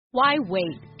Why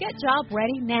wait? Get job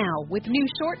ready now with new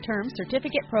short-term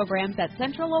certificate programs at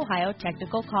Central Ohio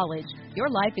Technical College. Your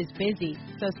life is busy,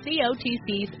 so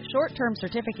COTC's short-term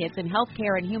certificates in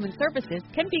healthcare and human services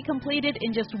can be completed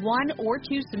in just 1 or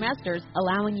 2 semesters,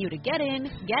 allowing you to get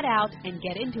in, get out, and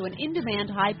get into an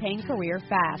in-demand, high-paying career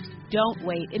fast. Don't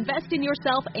wait. Invest in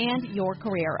yourself and your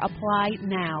career. Apply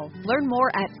now. Learn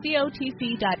more at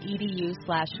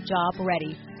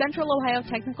cotc.edu/job-ready. Central Ohio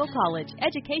Technical College.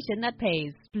 Education that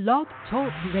pays. Blog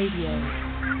Talk Radio.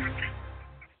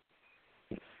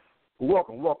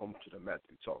 Welcome to the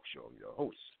Matthew Talk Show. Your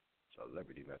host,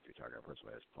 Celebrity Matthew Talk. Our person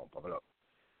has Pump It Up.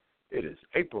 It is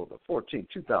April the 14th,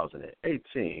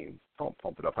 2018. Pump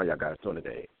It Up. How y'all guys doing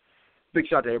today? Big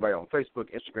shout out to everybody on Facebook,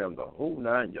 Instagram, the whole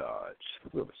 9 yards.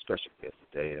 We have a special guest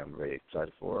today I'm very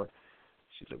excited for her.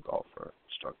 She's a golfer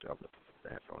instructor. I'm looking for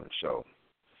that on the show.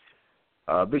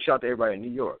 Big shout out to everybody in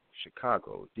New York,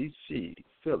 Chicago, D.C.,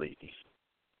 Philly,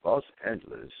 Los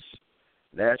Angeles,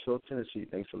 Nashville, Tennessee.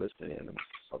 Thanks for listening in.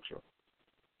 Talk show.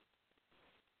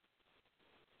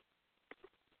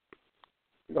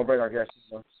 We're going to bring our guest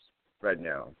right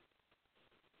now.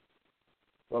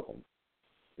 Welcome,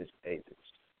 Miss Avis.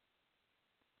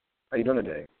 How you doing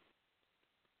today?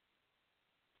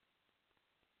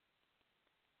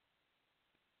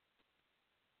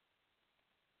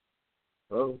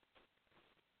 Hello?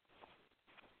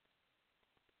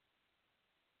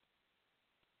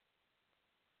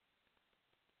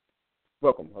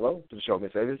 Welcome. Hello to the show,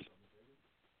 Miss Avis.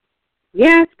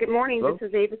 Yes, good morning. Hello? This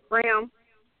is Avis Brown.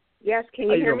 Yes, can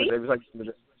you hear me? How you doing, Miss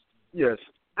Avis? Yes.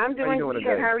 I'm doing good.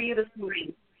 Today? How are you this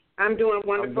morning? I'm doing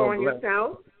wonderful. And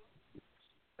yourself?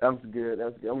 I'm good.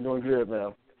 I'm doing good,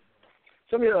 ma'am.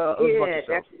 Tell me about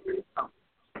yourself.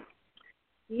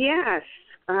 Yes.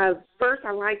 First,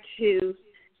 I'd like to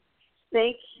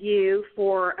thank you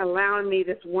for allowing me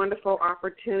this wonderful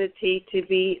opportunity to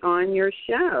be on your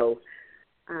show.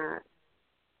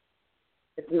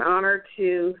 It's an honor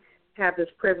to have this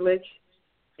privilege,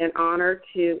 an honor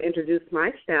to introduce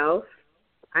myself.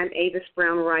 I'm Avis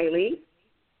Brown Riley,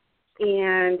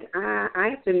 and I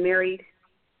have been married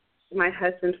to my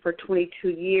husband for 22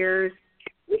 years.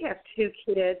 We have 2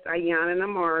 kids, Ayana and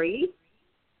Amari,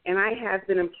 and I have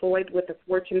been employed with a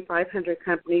Fortune 500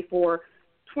 company for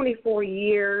 24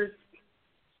 years,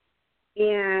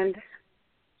 and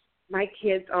my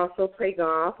kids also play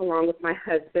golf along with my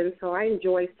husband, so I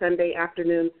enjoy Sunday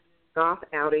afternoon golf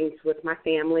outings with my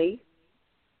family.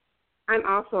 I'm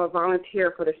also a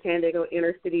volunteer for the San Diego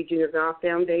Inner City Junior Golf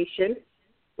Foundation,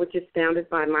 which is founded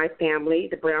by my family,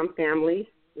 the Brown family.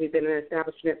 We've been in an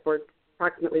establishment for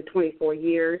approximately 24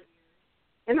 years.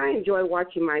 And I enjoy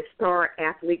watching my star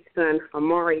athlete son,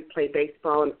 Amari, play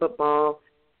baseball and football.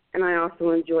 And I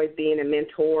also enjoy being a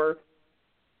mentor.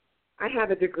 I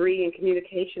have a degree in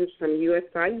communications from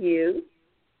USIU,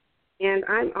 and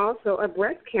I'm also a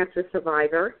breast cancer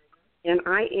survivor, and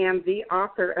I am the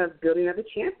author of Building of a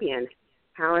Champion,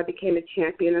 How I Became a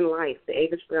Champion in Life, the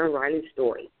Avis Brown Riley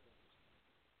story.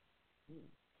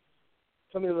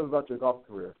 Tell me a little about your golf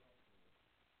career.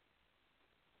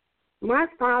 My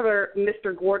father,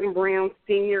 Mr. Gordon Brown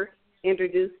Sr.,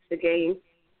 introduced the game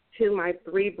to my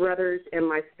 3 brothers and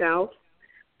myself.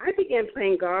 I began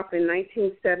playing golf in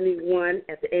 1971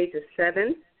 at the age of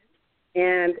 7.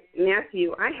 And,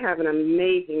 Matthew, I have an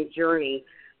amazing journey.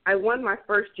 I won my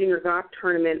first junior golf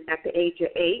tournament at the age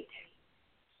of 8.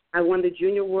 I won the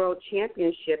Junior World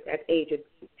Championship at the age of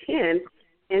 10.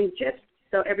 And just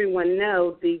so everyone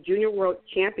knows, the Junior World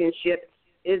Championship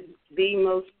is the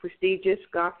most prestigious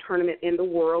golf tournament in the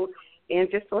world. And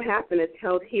just so happened it's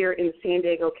held here in San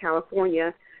Diego,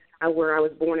 California, where I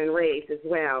was born and raised as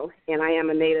well, and I am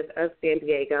a native of San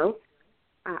Diego.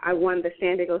 I won the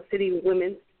San Diego City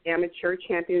Women's Amateur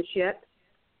Championship,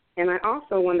 and I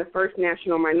also won the first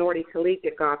National Minority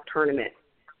Collegiate Golf Tournament.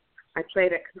 I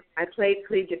played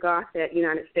collegiate golf at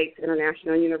United States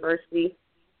International University,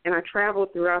 and I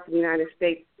traveled throughout the United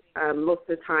States most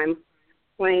of the time,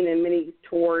 playing in many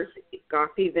tours,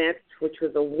 golf events, which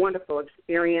was a wonderful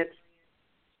experience.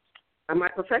 My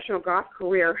professional golf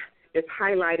career is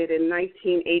highlighted in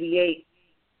 1988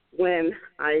 when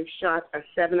I shot a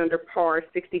 7-under par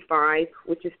 65,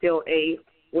 which is still a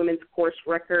women's course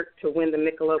record, to win the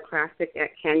Michelob Classic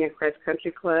at Canyon Crest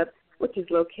Country Club, which is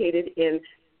located in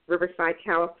Riverside,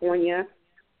 California.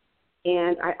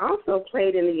 And I also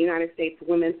played in the United States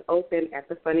Women's Open at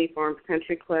the Funny Farms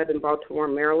Country Club in Baltimore,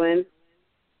 Maryland.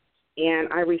 And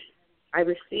I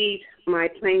received my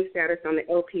playing status on the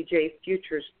LPGA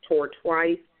Futures Tour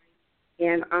twice.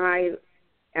 And I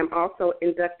am also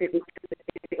inducted into the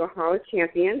San Diego Hall of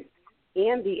Champions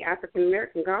and the African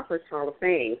American Golfers Hall of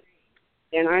Fame.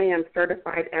 and I am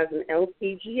certified as an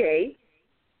LPGA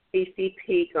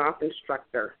CCP golf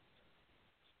instructor.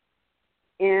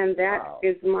 And that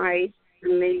is my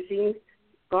amazing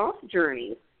golf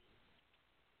journey.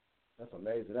 That's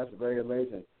amazing. That's very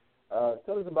amazing.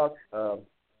 Tell us about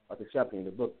the Champion,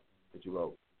 the book that you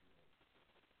wrote.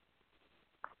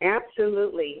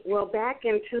 Absolutely. Well, back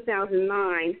in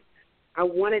 2009, I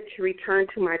wanted to return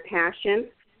to my passion,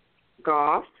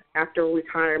 golf, after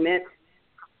retirement,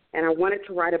 and I wanted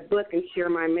to write a book and share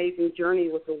my amazing journey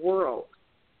with the world.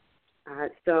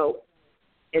 So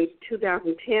in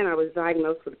 2010, I was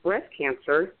diagnosed with breast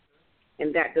cancer,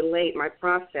 and that delayed my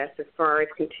process as far as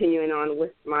continuing on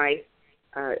with my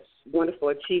wonderful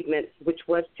achievement, which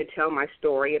was to tell my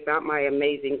story about my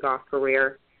amazing golf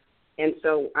career. And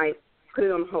so I put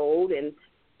it on hold, and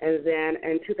then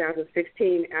in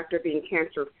 2016, after being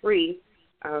cancer-free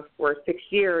for 6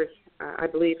 years, I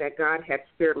believe that God had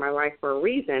spared my life for a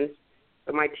reason.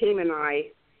 So my team and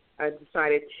I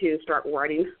decided to start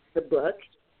writing the book,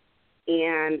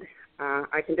 and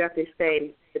I can definitely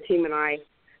say the team and I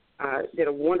did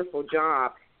a wonderful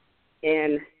job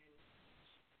in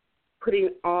putting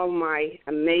all my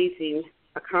amazing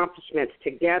accomplishments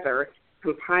together,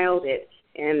 compiled it,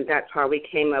 and that's how we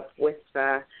came up with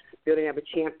Building of a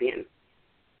Champion.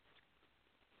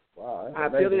 Wow,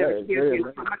 Building of a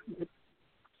Champion.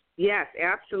 Yes,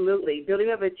 absolutely.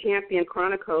 Building of a Champion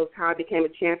chronicles how I became a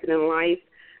champion in life.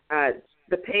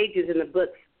 The pages in the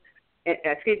book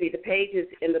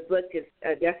is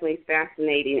definitely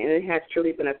fascinating, and it has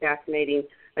truly been a fascinating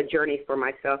journey for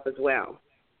myself as well.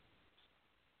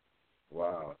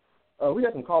 Wow. We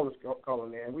have some callers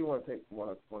calling in. We want to take one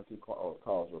or two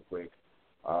calls real quick.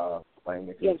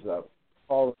 Yes.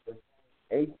 Call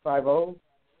 850.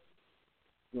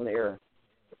 You on the air?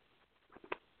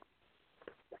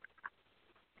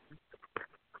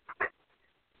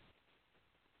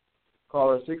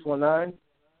 Caller 619.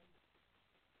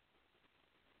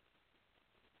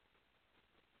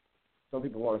 Some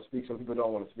people want to speak, some people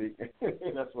don't want to speak.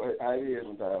 That's what it is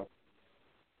sometimes.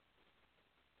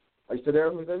 Are you still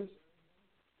there, Ms. Davis?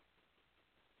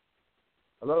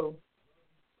 Hello?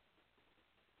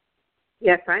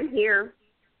 Yes, I'm here.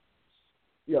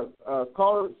 Yeah,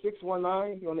 caller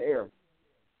 619, you're on the air.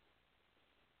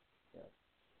 Yeah.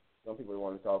 Some people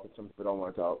want to talk, and some people don't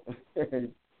want to talk.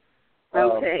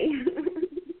 Okay.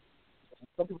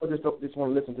 Some people just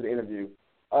want to listen to the interview.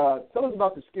 Tell us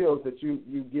about the skills that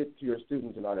you get to your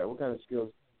students and all that. What kind of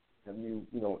skills have you,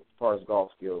 as far as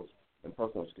golf skills and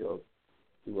personal skills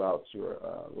throughout your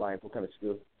life? What kind of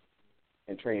skills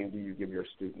and training do you give your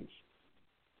students?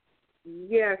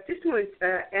 Yes, just want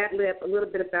to ad-lib a little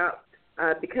bit about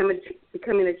becoming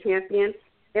a champion.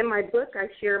 In my book, I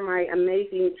share my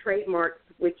amazing trademarks,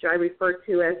 which I refer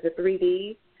to as the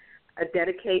 3Ds, a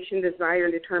dedication, desire,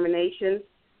 and determination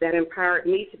that empowered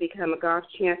me to become a golf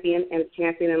champion and a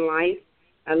champion in life.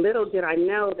 Little did I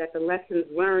know that the lessons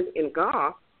learned in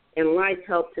golf and life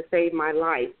helped to save my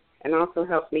life and also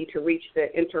helped me to reach the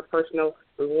interpersonal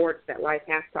rewards that life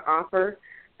has to offer.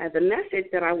 The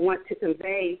message that I want to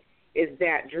convey is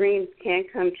that dreams can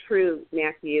come true,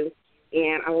 Matthew,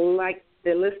 and I would like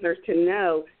the listeners to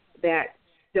know that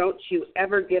don't you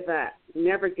ever give up,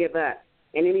 never give up,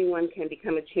 and anyone can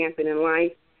become a champion in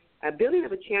life. Building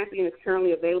of a Champion is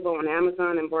currently available on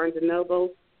Amazon and Barnes &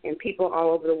 Noble, and people all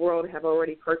over the world have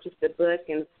already purchased the book,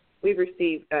 and we've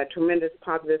received tremendous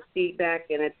positive feedback,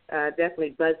 and it's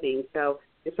definitely buzzing. So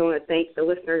just want to thank the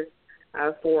listeners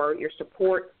for your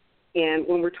support. And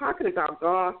when we're talking about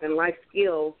golf and life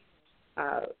skills,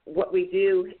 what we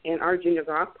do in our junior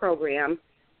golf program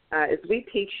is we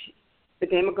teach the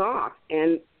game of golf.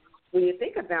 And when you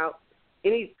think about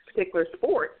any particular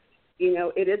sport,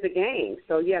 it is a game.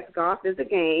 So, yes, golf is a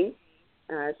game.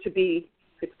 To be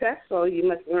successful, you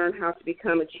must learn how to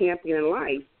become a champion in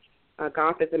life.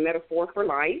 Golf is a metaphor for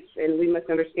life, and we must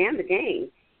understand the game.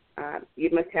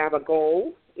 You must have a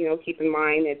goal. Keep in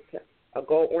mind it's a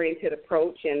goal-oriented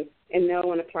approach and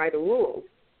know and apply the rules.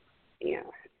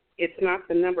 It's not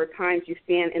the number of times you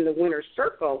stand in the winner's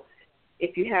circle.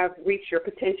 If you have reached your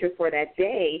potential for that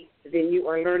day, then you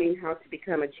are learning how to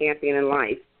become a champion in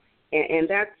life. And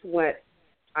that's what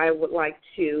I would like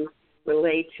to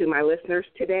relay to my listeners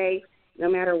today. No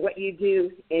matter what you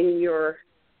do in your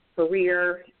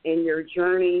career, in your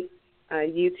journey,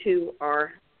 you too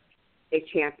are a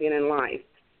champion in life.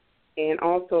 And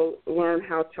also learn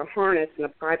how to harness and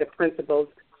apply the principles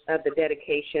of the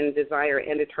dedication, desire,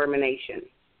 and determination.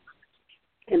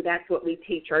 And that's what we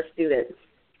teach our students.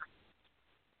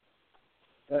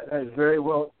 That is very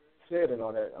well said and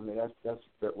all that. I mean, that's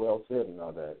well said and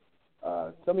all that.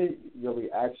 Tell me your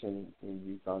reaction when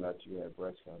you found out you had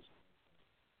breast cancer.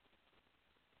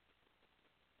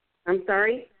 I'm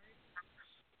sorry?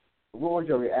 What was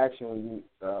your reaction when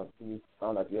you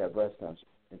found out you had breast cancer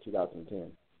in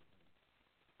 2010?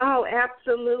 Oh,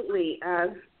 absolutely.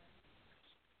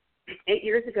 8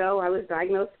 years ago, I was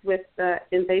diagnosed with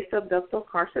invasive ductal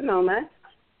carcinoma,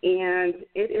 and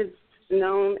it is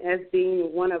known as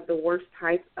being one of the worst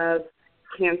types of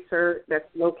cancer that's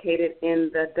located in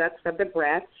the ducts of the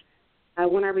breast.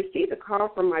 When I received a call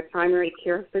from my primary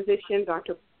care physician,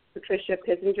 Dr. Patricia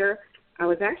Pissinger, I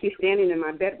was actually standing in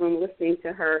my bedroom listening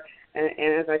to her, and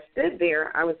as I stood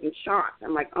there, I was in shock.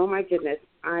 I'm like, oh, my goodness,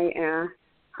 I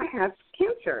have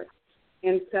cancer.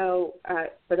 And so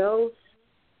for those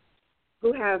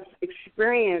who have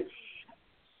experienced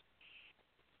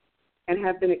and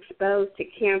have been exposed to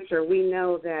cancer, we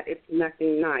know that it's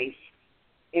nothing nice.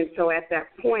 And so at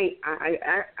that point,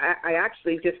 I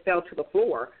actually just fell to the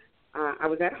floor. I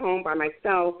was at home by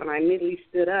myself, and I immediately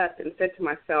stood up and said to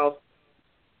myself,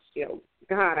 you know,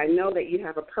 God, I know that you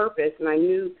have a purpose, and I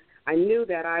knew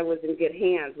that I was in good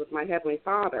hands with my Heavenly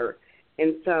Father.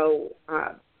 And so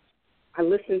I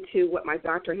listened to what my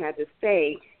doctor had to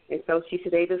say, and so she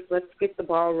said, Avis, let's get the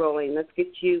ball rolling. Let's get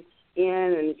you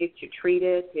in and get you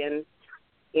treated.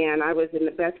 And I was in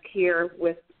the best care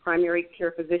with primary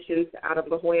care physicians out of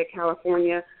La Jolla,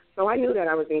 California, so I knew that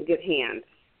I was in good hands.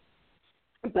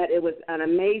 But it was an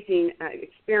amazing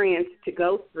experience to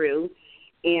go through,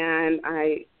 and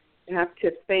I have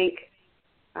to thank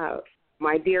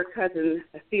my dear cousin,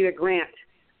 Thea Grant,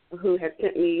 who had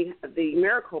sent me the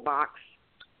Miracle Box,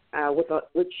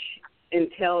 which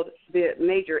entailed the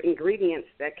major ingredients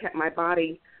that kept my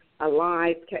body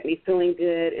alive, kept me feeling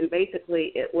good, and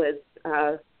basically it was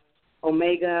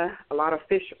omega, a lot of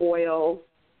fish oil,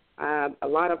 a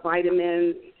lot of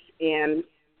vitamins, and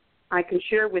I can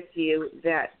share with you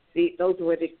that those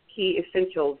were the key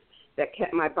essentials that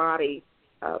kept my body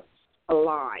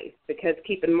alive, because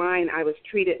keep in mind I was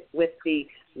treated with the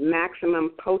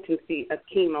maximum potency of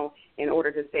chemo in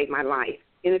order to save my life,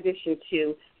 in addition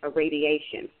to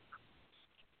radiation.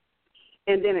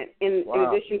 And then in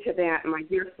addition to that, my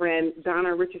dear friend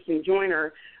Donna Richardson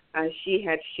Joyner, she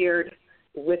had shared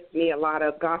with me a lot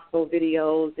of gospel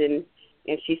videos, and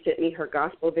she sent me her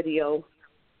gospel video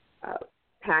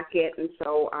packet, and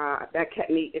so that kept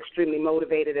me extremely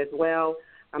motivated as well.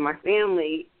 My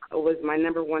family was my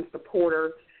number one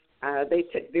supporter. They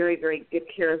took very, very good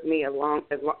care of me along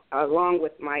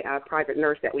with my private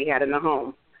nurse that we had in the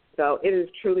home. So it is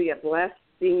truly a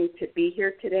blessing to be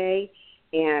here today,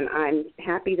 and I'm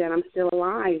happy that I'm still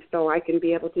alive so I can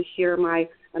be able to share my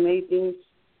amazing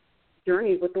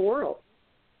journey with the world.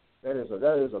 That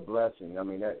is a blessing. I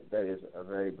mean, that is a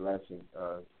very blessing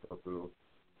to go through,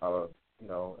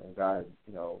 and God,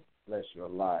 bless you a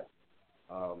lot.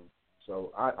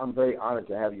 So I'm very honored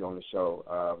to have you on the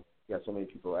show. You got so many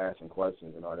people asking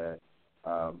questions and all that.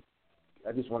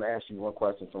 I just want to ask you one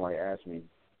question. Somebody asked me,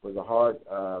 was it hard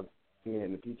being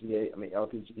in the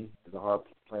LPG? Was it hard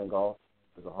playing golf?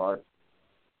 Was it hard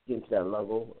getting to that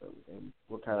level? And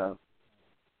what kind of...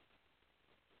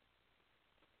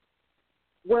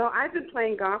 Well, I've been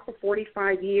playing golf for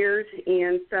 45 years,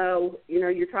 and so,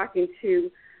 you're talking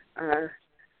to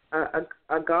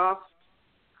a golf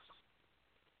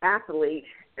athlete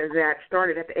that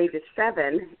started at the age of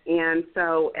 7, and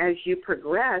so as you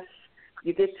progress,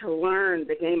 you get to learn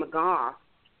the game of golf,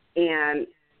 and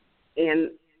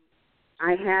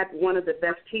I had one of the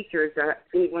best teachers that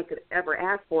anyone could ever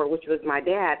ask for, which was my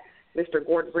dad, Mr.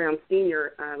 Gordon Brown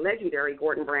Sr., legendary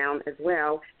Gordon Brown as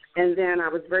well. And then I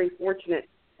was very fortunate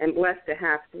and blessed to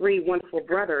have 3 wonderful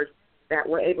brothers that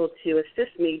were able to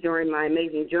assist me during my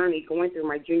amazing journey going through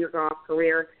my junior golf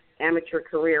career, amateur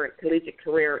career, collegiate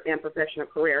career, and professional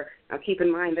career. Now, keep in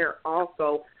mind, they're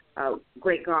also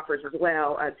great golfers as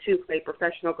well. 2 play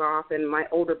professional golf, and my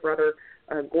older brother,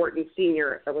 Gordon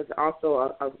Sr., was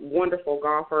also a wonderful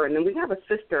golfer. And then we have a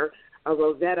sister,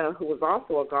 Rosetta, who was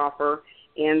also a golfer,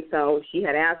 and so she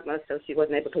had asthma, so she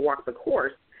wasn't able to walk the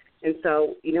course. And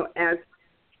so,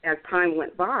 as time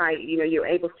went by, you're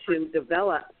able to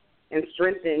develop and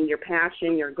strengthen your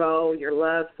passion, your goal, your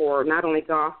love for not only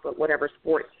golf, but whatever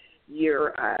sport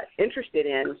you're interested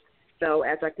in. So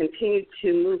as I continue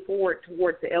to move forward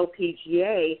towards the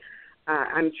LPGA,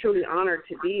 I'm truly honored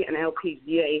to be an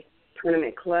LPGA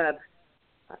Tournament Club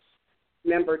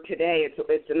member today.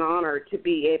 It's an honor to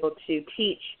be able to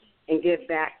teach and give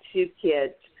back to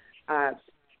kids.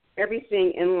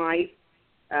 Everything in life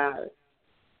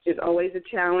is always a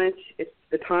challenge. It's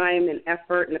the time and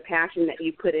effort and the passion that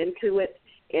you put into it.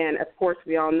 And, of course,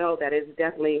 we all know that it's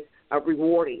definitely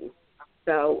rewarding.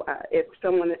 So if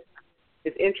someone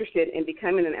is interested in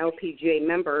becoming an LPGA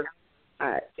member,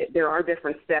 there are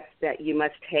different steps that you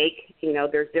must take. You know,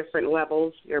 there's different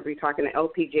levels. Are we talking an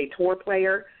LPGA Tour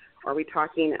player? Or are we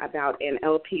talking about an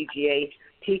LPGA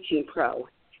teaching pro?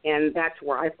 And that's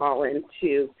where I fall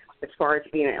into as far as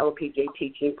being an LPGA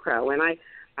teaching pro. And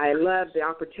I love the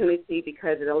opportunity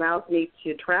because it allows me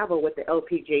to travel with the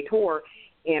LPGA Tour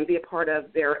and be a part of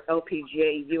their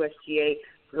LPGA, USGA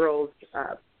girls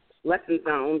lesson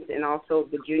zones and also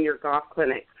the junior golf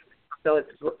clinics. So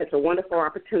it's a wonderful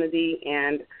opportunity,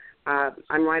 and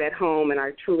I'm right at home, and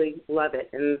I truly love it.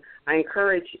 And I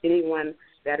encourage anyone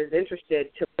that is interested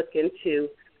to look into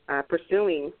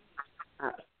pursuing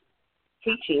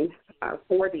teaching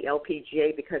for the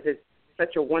LPGA because it's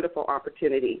such a wonderful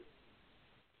opportunity.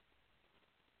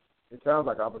 It sounds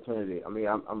like an opportunity. I mean,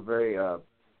 I'm very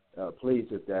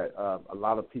pleased with that. A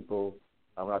lot of people,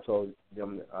 when I told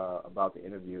them about the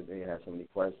interview, they had so many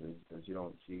questions because you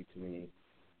don't see too many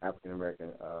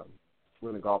African-American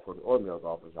women golfers or male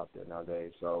golfers out there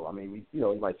nowadays. So, I mean,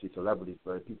 you might see celebrities,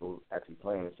 but people actually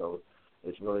playing. So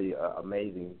it's really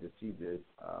amazing to see this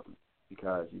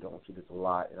because you don't see this a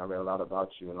lot. And I read a lot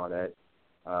about you and all that,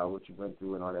 what you went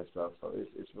through and all that stuff. So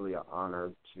it's really an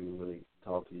honor to really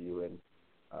talk to you and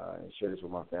share this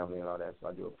with my family and all that. So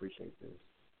I do appreciate this.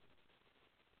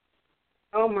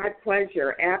 Oh, my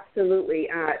pleasure. Absolutely.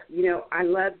 I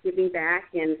love giving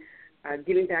back and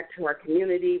giving back to our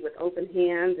community with open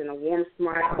hands and a warm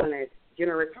smile and a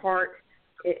generous heart.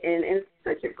 And it's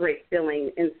such a great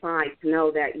feeling inside to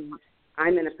know that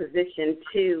I'm in a position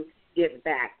to give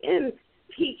back and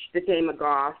teach the game of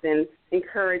golf and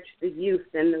encourage the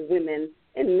youth and the women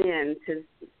and men to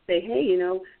say, hey,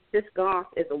 this golf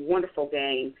is a wonderful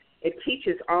game. It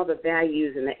teaches all the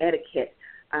values and the etiquette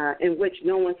in which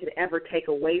no one could ever take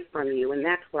away from you, and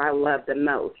that's what I love the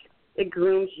most. It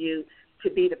grooms you to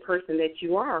be the person that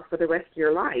you are for the rest of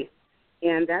your life,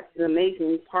 and that's the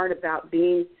amazing part about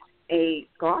being a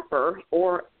golfer,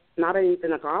 or not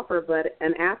even a golfer, but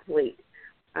an athlete.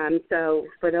 So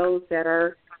for those that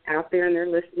are out there and they're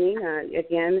listening,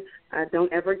 again,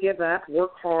 don't ever give up.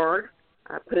 Work hard,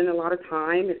 put in a lot of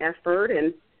time and effort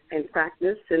and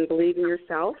practice and believe in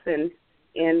yourself and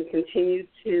continue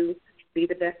to be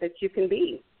the best that you can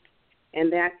be. And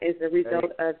that is the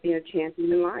result of being a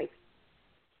champion in life.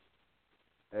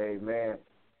 Amen.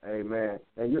 Amen.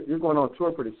 And you're going on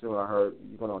tour pretty soon, I heard.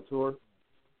 You're going on tour?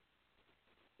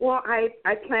 Well,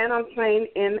 I plan on playing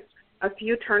in a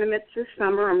few tournaments this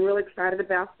summer. I'm really excited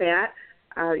about that.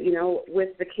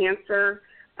 With the cancer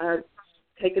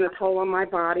taking a toll on my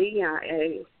body,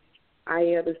 I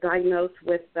was diagnosed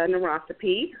with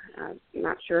neuropathy. I'm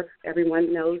not sure if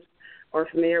everyone knows or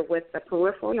familiar with the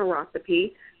peripheral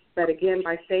neuropathy, but again,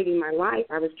 by saving my life,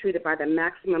 I was treated by the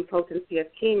maximum potency of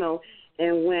chemo,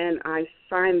 and when I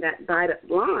signed that dotted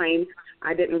line,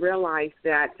 I didn't realize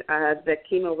that the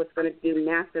chemo was going to do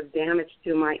massive damage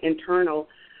to my internal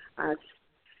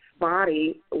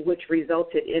body, which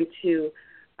resulted into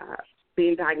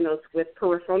being diagnosed with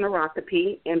peripheral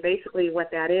neuropathy. And basically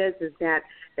what that is that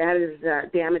is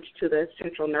damage to the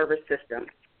central nervous system.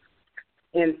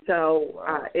 And so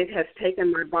it has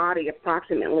taken my body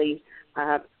approximately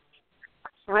 5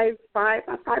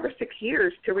 or 6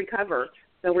 years to recover.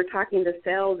 So we're talking the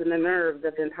cells and the nerves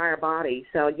of the entire body.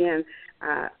 So, again,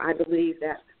 I believe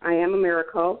that I am a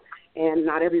miracle, and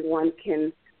not everyone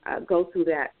can go through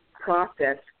that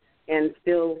process and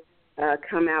still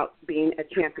come out being a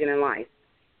champion in life.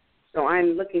 So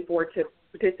I'm looking forward to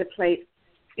participating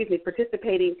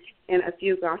in a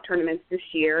few golf tournaments this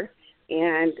year,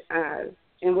 and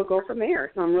we'll go from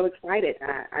there. So I'm really excited.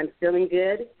 I'm feeling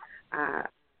good,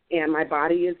 and my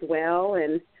body is well,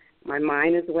 and my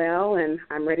mind as well, and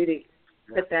I'm ready to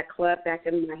put that club back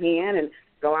in my hand and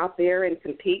go out there and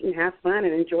compete and have fun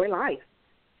and enjoy life.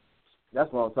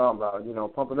 That's what I'm talking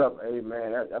about. Pump it up. Hey,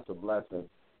 man, that's a blessing.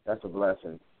 That's a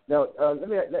blessing. Now, let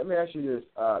me ask you this.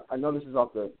 I know this is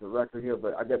off the record here,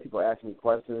 but I get people asking me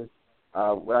questions.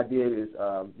 What I did is,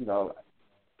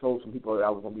 told some people that I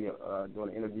was going to be doing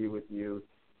an interview with you,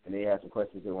 and they had some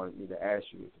questions they wanted me to ask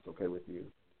you, if it's okay with you.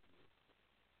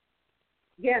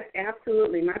 Yes,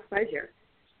 absolutely. My pleasure.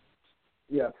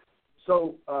 Yeah.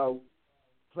 So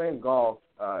playing golf,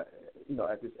 at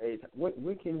this age,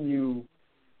 when can you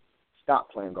stop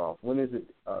playing golf? When is it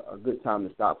a good time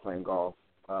to stop playing golf?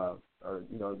 Or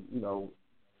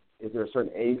is there a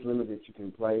certain age limit that you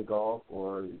can play golf,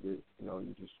 or is it,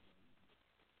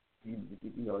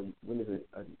 when is it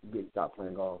a good stop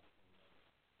playing golf?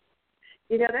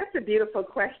 That's a beautiful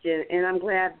question, and I'm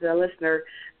glad the listener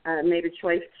made a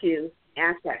choice to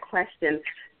ask that question.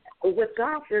 With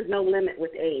golf, there's no limit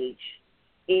with age.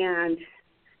 and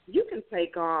you can play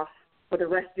golf for the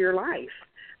rest of your life.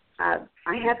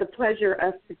 I had the pleasure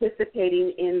of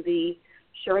participating in the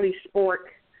Shirley Sport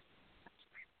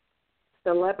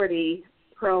Celebrity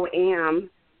Pro-Am.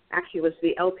 Actually, it was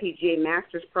the LPGA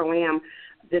Masters Pro-Am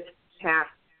this past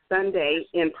Sunday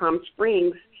in Palm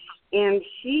Springs, and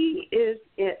she is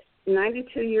at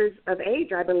 92 years of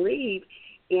age, I believe,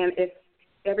 and if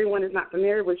everyone is not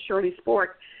familiar with Shirley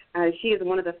Sport, she is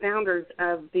one of the founders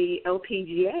of the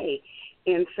LPGA,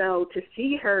 and so to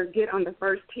see her get on the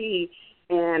first tee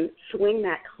and swing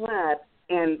that club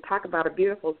and talk about a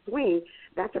beautiful swing,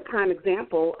 that's a prime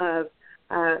example of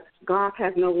golf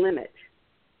has no limit.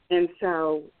 And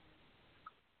so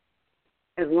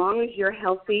as long as you're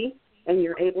healthy and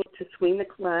you're able to swing the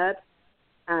club,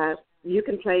 you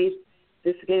can play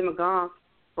this game of golf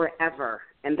forever.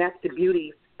 And that's the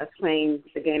beauty of playing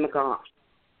the game of golf.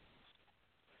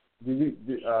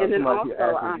 And then also,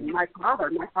 my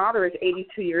father is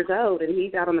 82 years old, and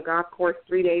he's out on the golf course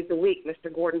 3 days a week,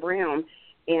 Mr. Gordon Brown,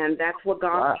 and that's what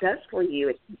golf does for you.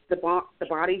 It keeps the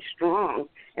body strong,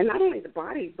 and not only the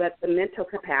body, but the mental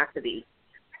capacity.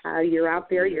 You're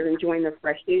out there, you're enjoying the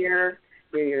fresh air,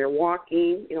 you're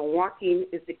walking. You know, walking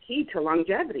is the key to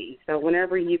longevity. So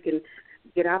whenever you can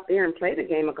get out there and play the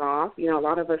game of golf, you know, a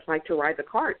lot of us like to ride the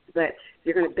cart, but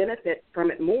you're going to benefit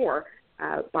from it more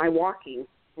by walking.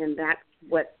 And that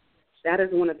is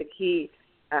one of the key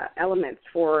elements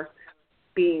for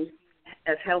being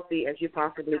as healthy as you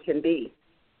possibly can be.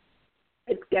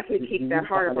 It definitely keeps that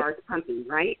heart of ours pumping,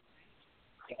 right?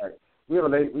 Right. We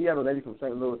have a lady from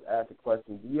St. Louis asked a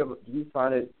question. Do you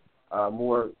find it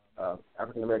more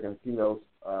African American females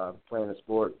playing the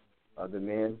sport than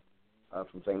men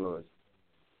from St. Louis?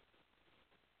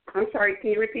 I'm sorry.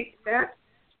 Can you repeat that?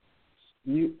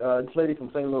 This lady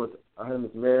from St. Louis, her name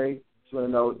is Mary. She want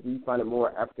to know, do you find it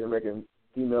more African American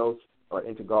females are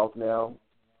into golf now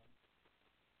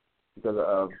because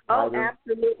of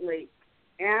absolutely.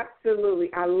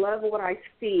 Absolutely. I love what I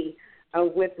see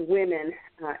with women,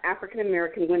 African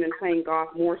American women playing golf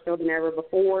more so than ever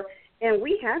before. And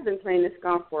we have been playing this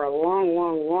golf for a long,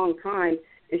 long, long time.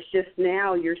 It's just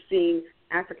now you're seeing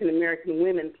African American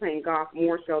women playing golf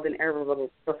more so than ever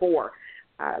before.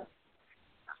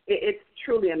 It's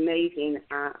truly amazing.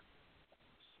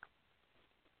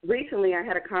 Recently, I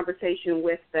had a conversation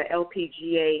with the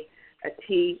LPGA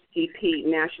TCP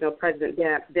National President,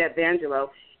 Deb Vangelo,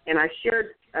 and I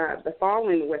shared the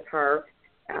following with her,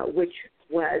 which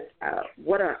was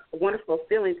what a wonderful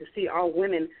feeling to see all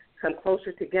women come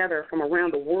closer together from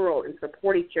around the world and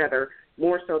support each other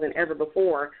more so than ever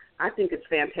before. I think it's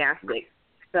fantastic.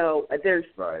 So there's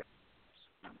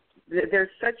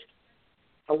such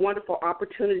a wonderful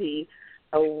opportunity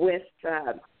with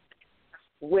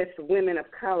women of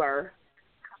color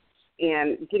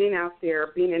and getting out there,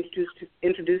 being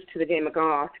introduced to the game of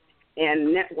golf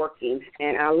and networking,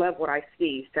 and I love what I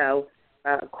see. So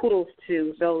kudos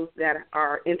to those that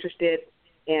are interested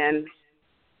in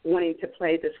wanting to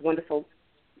play this wonderful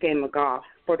game of golf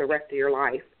for the rest of your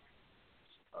life.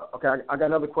 Okay, I got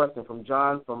another question from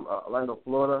John from Orlando,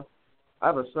 Florida. I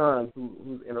have a son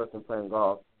who's interested in playing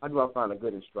golf. How do I find a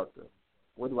good instructor?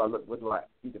 What do I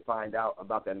need to find out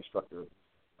about that instructor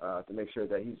to make sure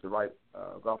that he's the right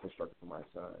golf instructor for my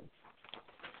son?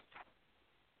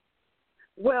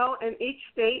 Well, in each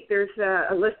state, there's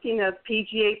a listing of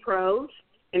PGA pros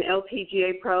and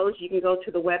LPGA pros. You can go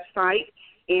to the website,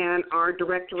 and our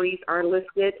directories are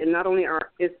listed. And not only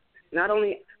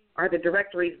are the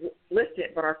directories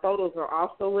listed, but our photos are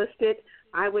also listed.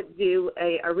 I would do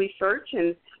a research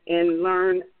and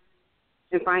learn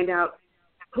and find out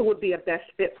who would be a best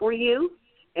fit for you.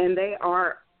 And they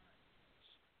are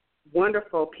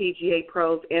wonderful PGA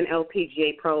pros and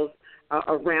LPGA pros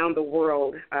around the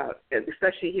world,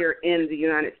 especially here in the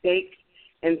United States.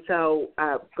 And so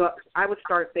I would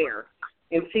start there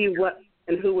and see what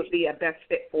and who would be a best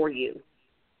fit for you.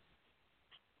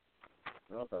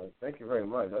 Okay, thank you very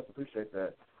much. I appreciate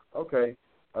that. Okay,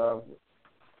 gonna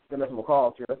have some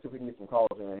calls here. Let's see if we can get some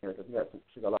callers in here because we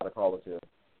got a lot of callers here.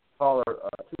 Caller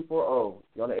 240,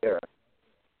 you're on the air.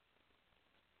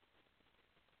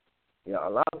 Yeah, a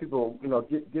lot of people,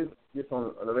 get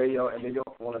on the radio and they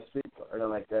don't want to speak or anything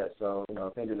like that. So,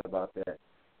 can't do nothing about that.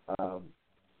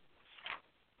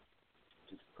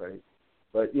 Just great.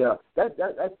 But yeah,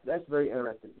 that's very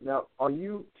interesting. Now, are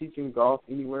you teaching golf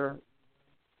anywhere?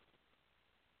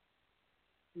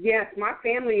 Yes, my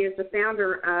family is the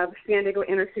founder of San Diego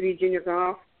Inner City Junior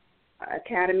Golf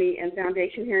Academy and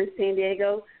Foundation here in San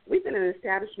Diego. We've been an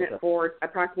establishment for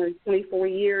approximately 24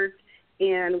 years,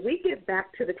 and we give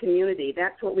back to the community.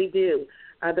 That's what we do.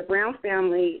 The Brown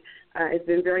family It's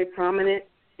been very prominent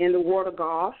in the world of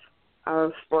golf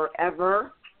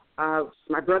forever.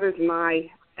 My brothers and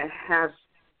I have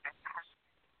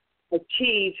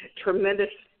achieved tremendous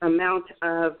amount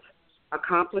of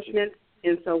accomplishments,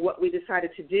 and so what we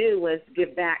decided to do was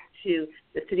give back to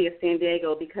the city of San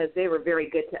Diego because they were very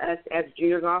good to us as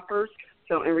junior golfers.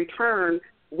 So in return,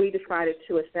 we decided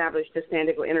to establish the San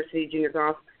Diego Inner City Junior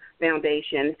Golf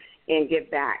Foundation and give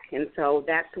back. And so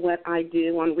that's what I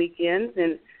do on weekends,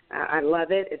 and I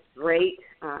love it. It's great.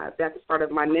 That's part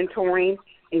of my mentoring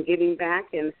and giving back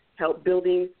and help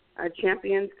building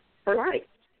champions for life.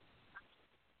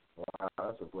 Wow,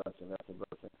 that's a blessing. That's a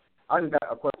blessing. I just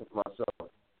got a question for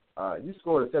myself. You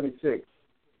scored a 76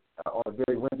 on a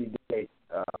very windy day,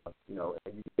 and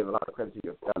you give a lot of credit to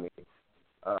your family.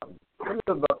 Tell me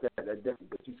about that day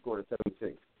that you scored a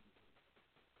 76.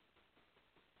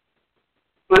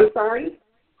 I'm sorry?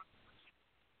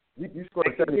 You scored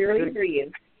a 76. I can barely hear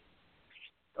you.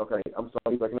 Okay, I'm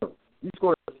sorry. You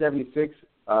scored a 76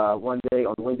 one day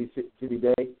on a windy city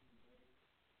day.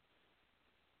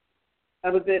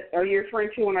 Are you referring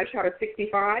to when I shot a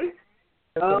 65?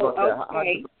 Oh,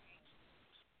 okay.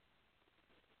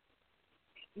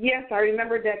 Yes, I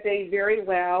remember that day very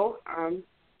well.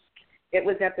 It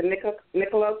was at the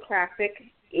Michelob Classic,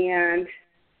 and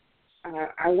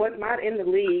I was not in the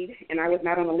lead, and I was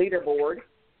not on the leaderboard.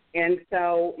 And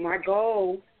so my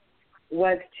goal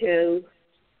was to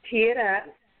tee it up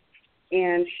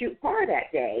and shoot par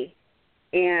that day.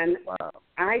 And wow.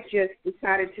 I just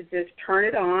decided to just turn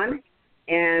it on,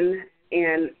 and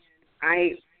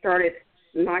I started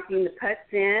knocking the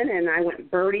putts in, and I went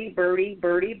birdie, birdie,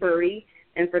 birdie, birdie.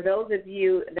 And for those of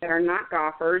you that are not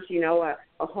golfers,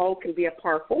 a hole can be a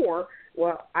par 4.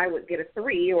 Well, I would get a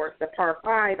 3, or if it's a par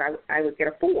 5, I would get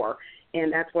a 4.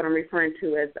 And that's what I'm referring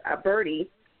to as a birdie.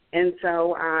 And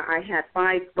so I had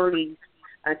 5 birdies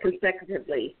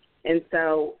consecutively. And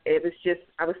so it was just,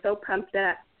 I was so pumped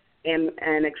up and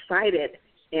excited,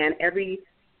 and every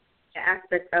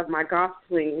aspect of my golf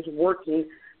swing was working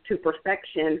to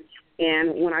perfection.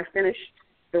 And when I finished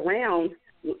the round,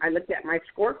 I looked at my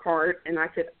scorecard, and I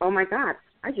said, oh, my God,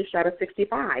 I just shot a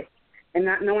 65. And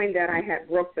not knowing that I had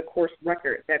broke the course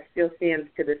record that still stands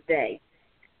to this day.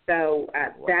 So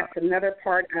that's another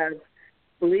part of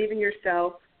believe in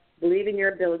yourself, believe in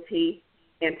your ability,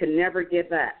 and to never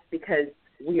give up, because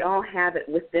we all have it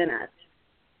within us,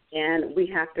 and we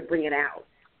have to bring it out.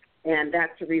 And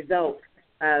that's a result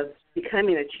of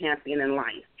becoming a champion in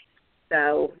life.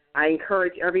 So I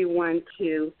encourage everyone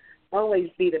to always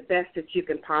be the best that you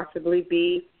can possibly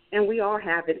be, and we all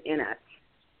have it in us.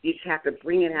 You just have to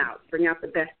bring it out, bring out the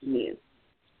best in you.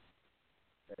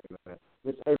 Amen.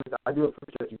 Ms. Avis, I do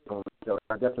appreciate you coming. So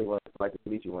I definitely would like to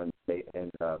meet you one day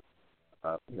and,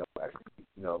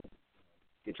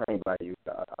 get trained by you.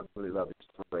 I really love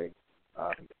your story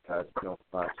because you don't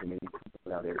find too many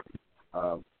people out there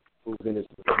who's in this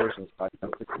position. So I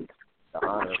think the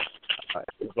honor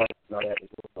is right and all that as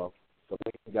well. So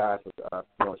thank you guys for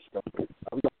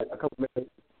we got a couple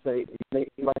minutes to say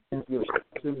anybody can give a shout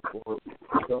out to before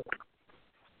we go.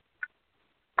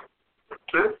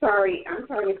 I'm sorry,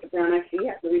 Mr. Brown. You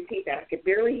have to repeat that. I could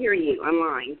barely hear you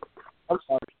online. I'm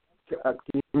sorry. Can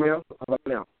you hear me now? How about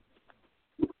now?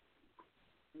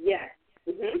 Yes.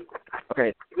 Mm-hmm.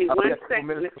 Okay. Give me 1 second,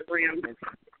 Mr. Brown. Can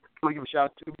we give a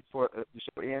shout out to before the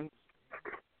show ends?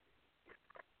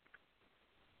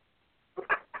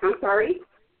 I'm sorry?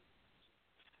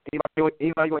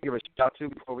 Anybody want to give a shout out to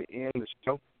before we end the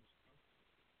show?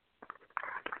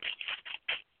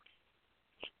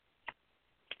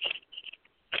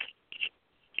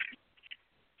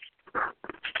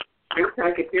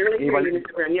 I could barely hear you,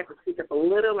 Mr. Brown. You have to speak up a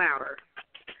little louder.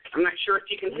 I'm not sure if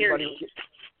you can hear me.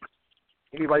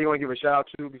 Anybody want to give a shout out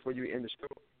to before you end the show?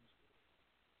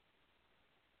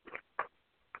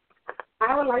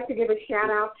 I would like to give a shout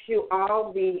out to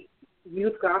all the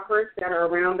youth golfers that are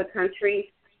around the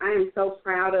country. I am so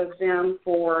proud of them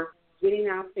for getting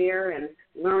out there and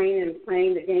learning and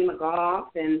playing the game of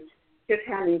golf and just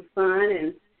having fun,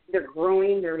 and they're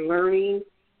growing, they're learning,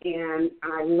 and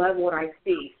I love what I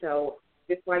see. So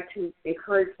just like to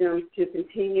encourage them to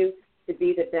continue to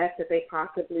be the best that they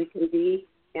possibly can be.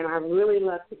 And I really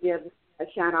love to give a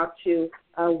shout out to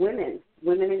women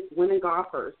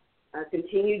golfers.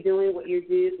 Continue doing what you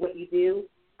do.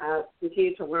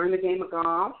 Continue to learn the game of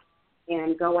golf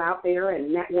and go out there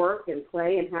and network and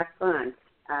play and have fun.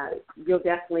 You'll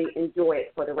definitely enjoy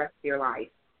it for the rest of your life.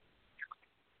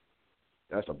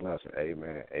 That's a blessing.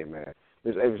 Amen. Amen.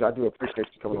 Ms. Avis, I do appreciate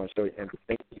you coming on the show, and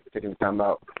thank you for taking the time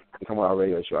out to come on our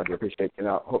radio show. I do appreciate it, and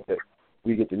I hope that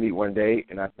we get to meet one day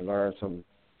and I can learn some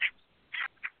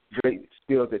great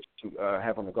skills that you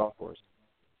have on the golf course.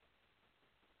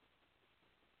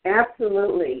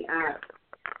 Absolutely.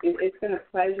 It's been a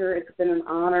pleasure. It's been an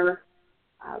honor.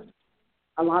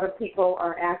 A lot of people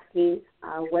are asking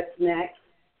what's next.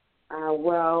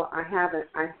 Well, I haven't.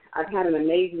 I've had an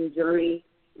amazing journey.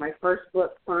 My first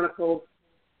book chronicled.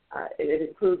 It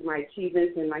includes my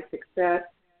achievements and my success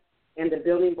and the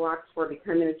building blocks for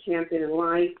becoming a champion in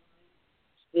life.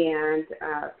 And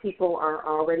people are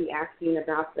already asking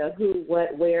about the who,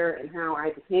 what, where, and how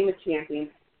I became a champion,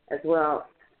 as well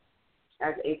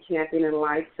as a champion in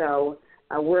life. So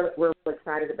we're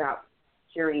excited about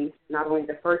sharing not only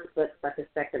the first book but the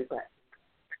second book.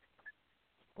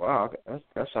 Wow,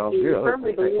 that sounds We good.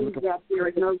 firmly believe that there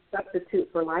is no substitute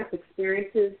for life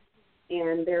experiences,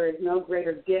 and there is no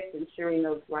greater gift than sharing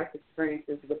those life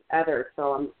experiences with others.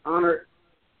 So I'm honored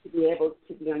to be able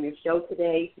to be on your show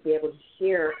today, to be able to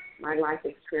share my life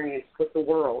experience with the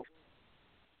world.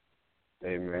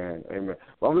 Amen. Amen.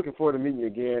 Well, I'm looking forward to meeting you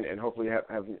again and hopefully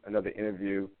have another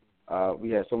interview.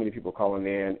 We had so many people calling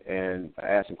in and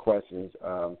asking questions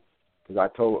because I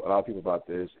told a lot of people about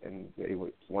this and they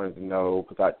wanted to know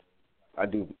because I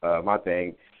do my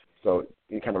thing, so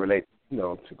you kind of relate,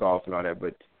 to golf and all that.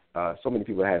 But so many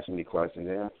people have so many questions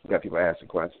and we got people asking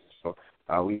questions. So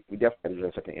we definitely have to do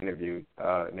a second interview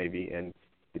maybe and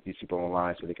get these people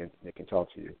online so they can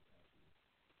talk to you.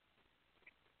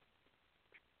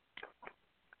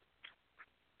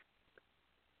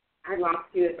 I lost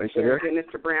you,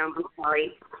 Mr. Brown. I'm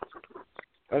sorry.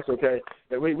 That's okay.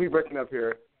 We breaking up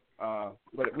here,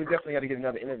 but we definitely got to get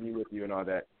another interview with you and all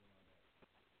that.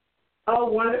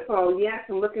 Oh, wonderful. Yes,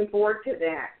 I'm looking forward to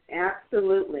that.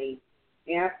 Absolutely.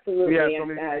 Absolutely. Yeah,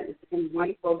 It's been a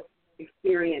wonderful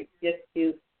experience just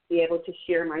to be able to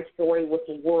share my story with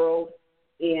the world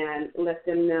and let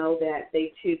them know that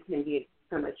they too can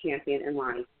become a champion in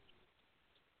life.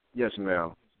 Yes,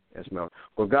 ma'am. Yes, ma'am.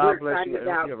 Well, God bless you. We're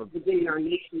excited about beginning our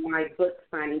nationwide book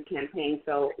signing campaign,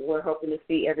 so we're hoping to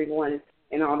see everyone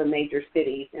in all the major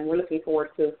cities, and we're looking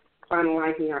forward to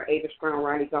finalizing our Avis Brown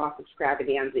Riley Golf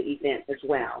Extravaganza event as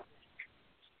well.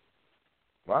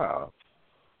 Wow.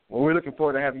 Well, we're looking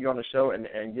forward to having you on the show and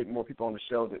getting more people on the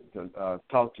show to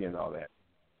talk to you and all that.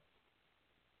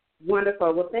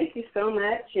 Wonderful. Well, thank you so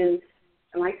much, and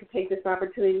I'd like to take this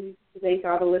opportunity to thank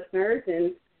all the listeners,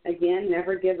 and again,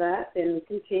 never give up and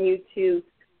continue to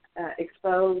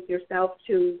expose yourself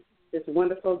to this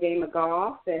wonderful game of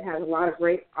golf that has a lot of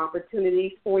great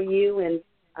opportunities for you and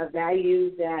a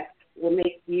value that will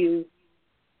make you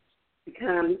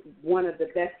become one of the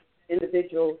best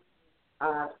individuals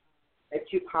that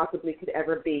you possibly could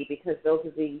ever be, because those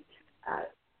are the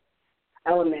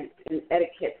elements and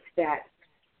etiquettes that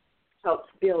helps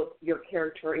build your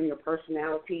character and your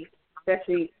personality,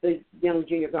 especially the young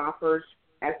junior golfers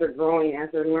as they're growing, as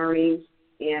they're learning,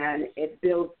 and it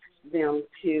builds them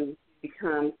to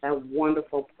become a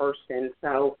wonderful person.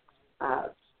 So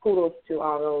kudos to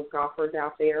all those golfers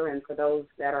out there, and for those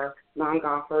that are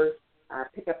non-golfers,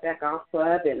 pick up that golf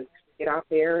club and get out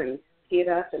there and tee it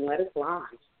up and let it fly.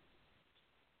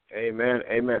 Amen.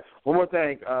 Amen. One more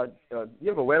thing. You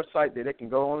have a website that they can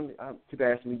go on? People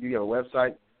ask me, do you have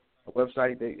a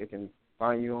website they can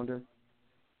find you under?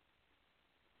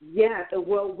 Yeah,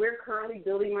 well, we're currently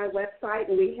building my website,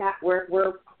 and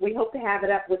we hope to have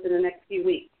it up within the next few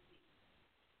weeks.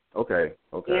 Okay.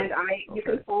 And you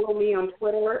can follow me on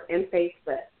Twitter and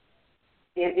Facebook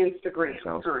and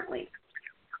Instagram currently.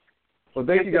 Well,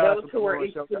 thank you guys for those who are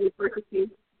interested in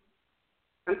purchasing.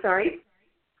 I'm sorry?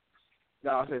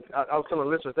 No, I was telling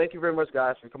the listeners, thank you very much,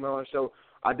 guys, for coming on the show.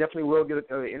 I definitely will get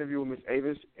an interview with Ms.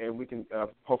 Avis, and we can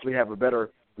hopefully have a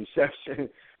better reception.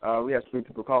 We have some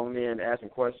people calling in, asking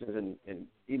questions, and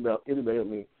email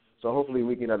me. So hopefully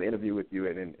we can have an interview with you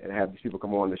and have these people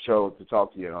come on the show to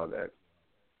talk to you and all that.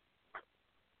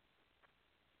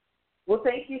 Well,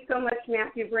 thank you so much,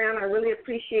 Matthew Brown. I really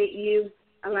appreciate you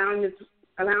allowing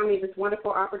me this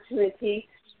wonderful opportunity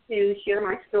to share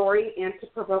my story and to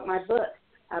promote my book,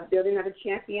 Building of a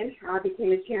Champion, How I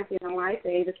Became a Champion in Life, the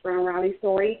Avis Brown Riley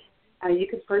story. You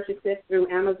can purchase it through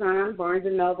Amazon, Barnes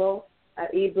 & Noble,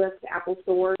 eBooks, Apple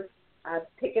stores.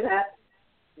 Pick it up,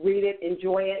 read it,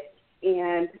 enjoy it,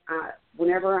 and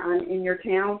whenever I'm in your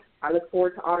town, I look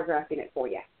forward to autographing it for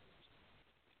you.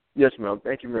 Yes, ma'am.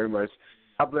 Thank you very much.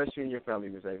 God bless you and your family,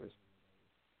 Ms. Avis.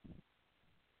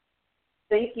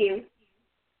 Thank you.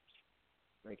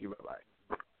 Thank you. Bye-bye.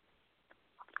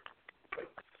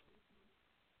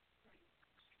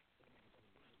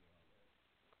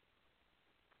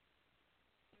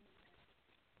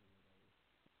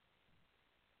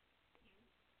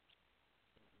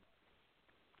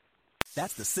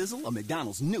 That's the sizzle of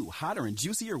McDonald's new hotter and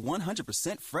juicier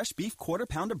 100% fresh beef Quarter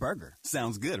Pounder burger.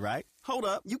 Sounds good, right? Hold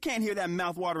up, you can't hear that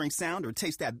mouth-watering sound or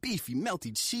taste that beefy,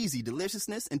 melty, cheesy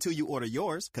deliciousness until you order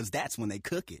yours, because that's when they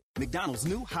cook it. McDonald's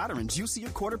new hotter and juicier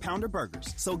Quarter Pounder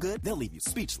burgers. So good, they'll leave you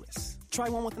speechless. Try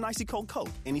one with an icy cold Coke.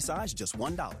 Any size, just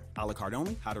 $1. A la carte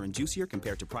only, hotter and juicier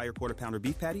compared to prior Quarter Pounder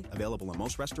beef patty. Available in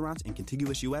most restaurants in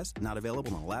contiguous U.S., not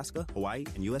available in Alaska, Hawaii,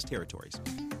 and U.S. territories.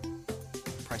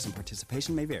 Price and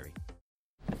participation may vary.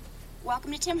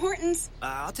 Welcome to Tim Hortons.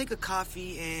 I'll take a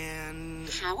coffee and...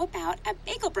 How about a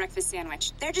bagel breakfast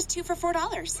sandwich? They're just 2 for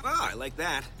 $4. Ah, I like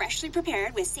that. Freshly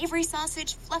prepared with savory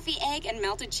sausage, fluffy egg, and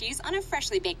melted cheese on a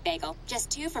freshly baked bagel.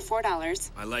 Just 2 for $4.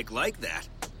 I like that.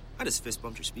 I just fist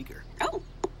bumped your speaker. Oh,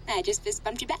 I just fist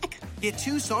bumped you back. Get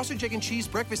 2 sausage, egg, and cheese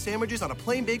breakfast sandwiches on a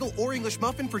plain bagel or English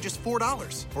muffin for just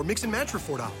 $4. Or mix and match for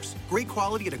 $4. Great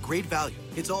quality at a great value.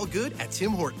 It's all good at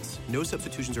Tim Hortons. No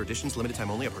substitutions or additions. Limited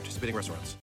time only at participating restaurants.